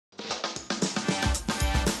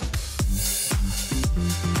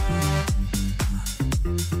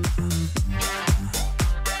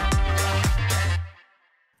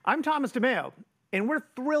I'm Thomas DeMeo, and we're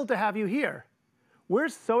thrilled to have you here. We're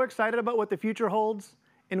so excited about what the future holds,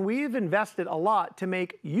 and we've invested a lot to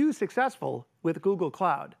make you successful with Google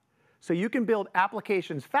Cloud, so you can build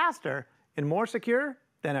applications faster and more secure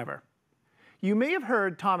than ever. You may have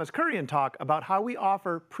heard Thomas Kurian talk about how we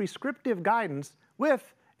offer prescriptive guidance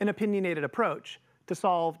with an opinionated approach to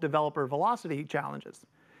solve developer velocity challenges.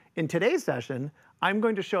 In today's session, I'm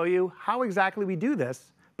going to show you how exactly we do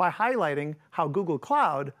this by highlighting how Google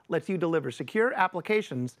Cloud lets you deliver secure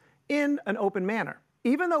applications in an open manner.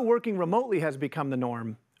 Even though working remotely has become the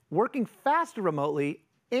norm, working faster remotely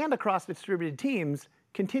and across distributed teams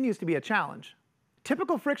continues to be a challenge.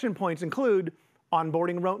 Typical friction points include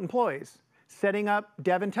onboarding remote employees, setting up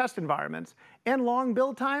dev and test environments, and long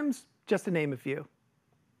build times, just to name a few.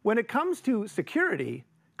 When it comes to security,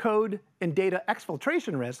 code and data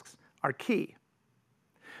exfiltration risks are key.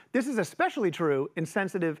 This is especially true in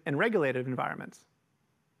sensitive and regulated environments.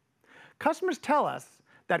 Customers tell us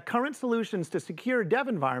that current solutions to secure dev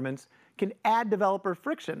environments can add developer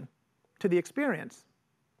friction to the experience.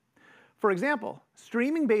 For example,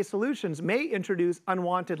 streaming-based solutions may introduce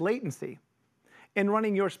unwanted latency, and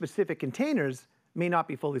running your specific containers may not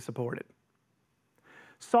be fully supported.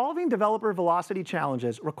 Solving developer velocity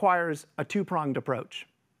challenges requires a two-pronged approach.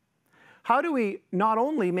 How do we not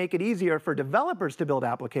only make it easier for developers to build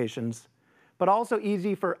applications, but also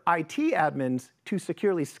easy for IT admins to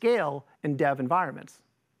securely scale in dev environments?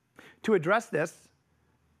 To address this,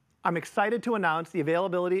 I'm excited to announce the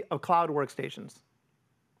availability of cloud workstations.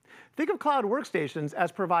 Think of cloud workstations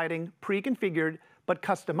as providing pre-configured but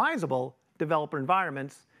customizable developer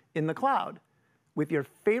environments in the cloud, with your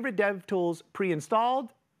favorite dev tools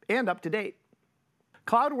pre-installed and up to date.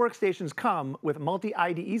 Cloud workstations come with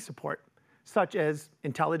multi-IDE support, such as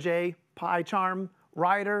IntelliJ, PyCharm,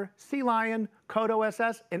 Rider, CLion,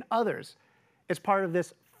 CodeOSS, and others, as part of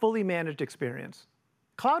this fully managed experience.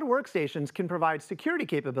 Cloud workstations can provide security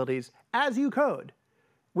capabilities as you code,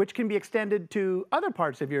 which can be extended to other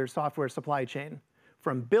parts of your software supply chain,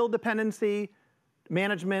 from build dependency,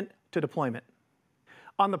 management, to deployment.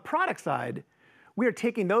 On the product side, we are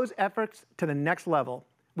taking those efforts to the next level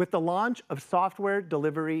with the launch of Software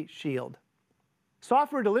Delivery Shield.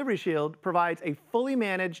 Software Delivery Shield provides a fully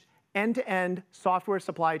managed end-to-end software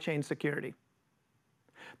supply chain security.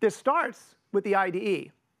 This starts with the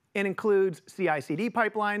IDE and includes CI/CD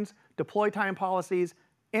pipelines, deploy time policies,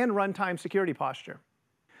 and runtime security posture.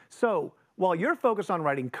 So while you're focused on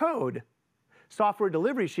writing code, Software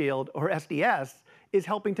Delivery Shield, or SDS, is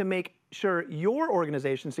helping to make sure your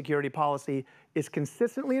organization's security policy is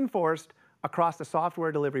consistently enforced across the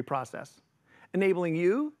software delivery process, enabling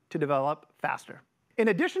you to develop faster. In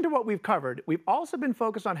addition to what we've covered, we've also been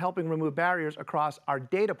focused on helping remove barriers across our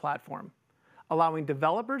data platform, allowing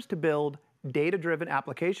developers to build data-driven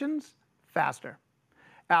applications faster.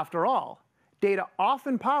 After all, data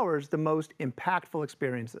often powers the most impactful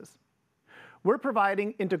experiences. We're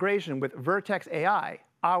providing integration with Vertex AI,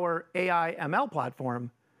 our AI ML platform.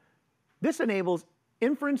 This enables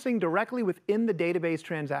inferencing directly within the database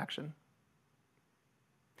transaction.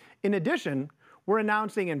 In addition, we're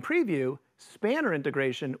announcing in preview Spanner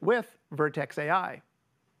integration with Vertex AI.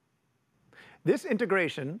 This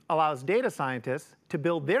integration allows data scientists to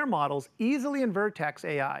build their models easily in Vertex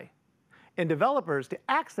AI, and developers to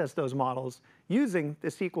access those models using the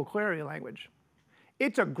SQL query language.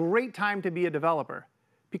 It's a great time to be a developer,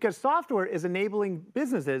 because software is enabling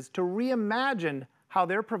businesses to reimagine how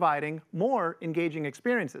they're providing more engaging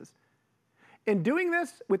experiences. In doing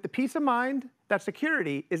this with the peace of mind that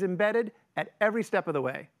security is embedded at every step of the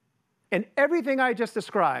way. And everything I just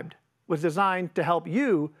described was designed to help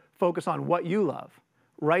you focus on what you love,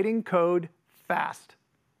 writing code fast.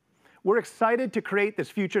 We're excited to create this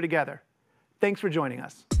future together. Thanks for joining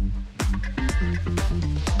us.